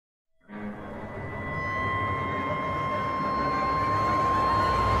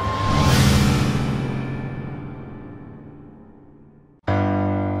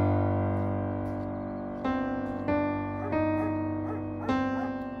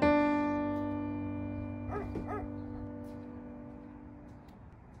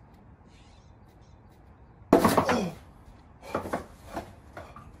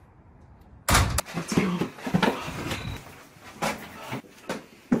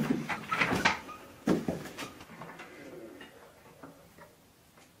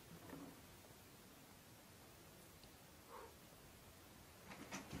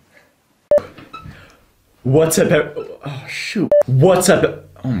What's up, oh shoot. What's up,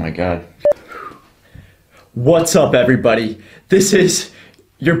 oh my god. What's up, everybody? This is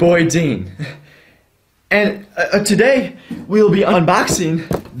your boy Dean. And today we'll be unboxing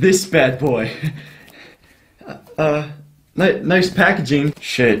this bad boy. Nice packaging.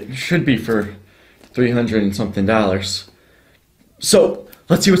 Shit, should be for $300 and something. So,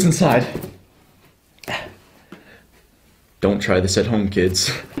 let's see what's inside. Don't try this at home,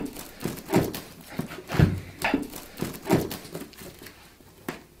 kids.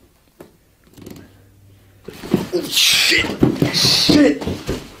 Shit! Shit!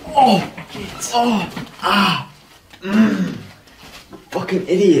 Oh! Fucking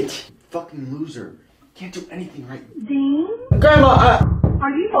idiot! Fucking loser! Can't do anything right. Dean? Grandma, are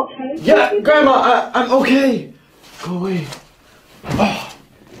you okay? Yeah, Grandma, I'm okay. Go away. Oh,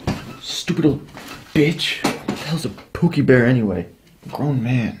 stupid old bitch. What the hell's a Pookie Bear anyway? I'm a grown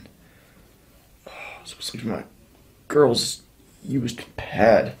man. Oh, supposed to be my girl's used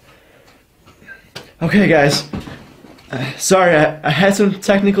pad. Okay, guys. Sorry, I had some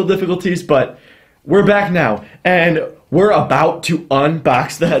technical difficulties, but we're back now, and we're about to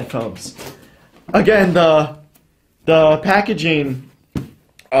unbox the headphones. Again, the packaging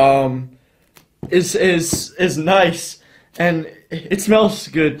is nice, and it smells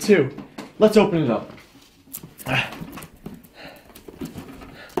good too. Let's open it up.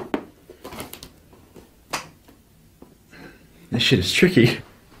 This shit is tricky.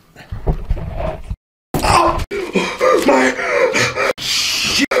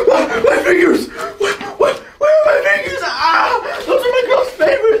 My fingers! Where are my fingers? Ah! Those are my girl's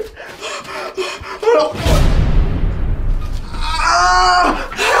favorites! Oh, ah!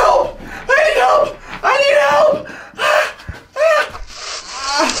 Help! I need help! I need help!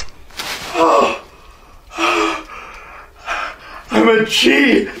 Oh. I'm a G!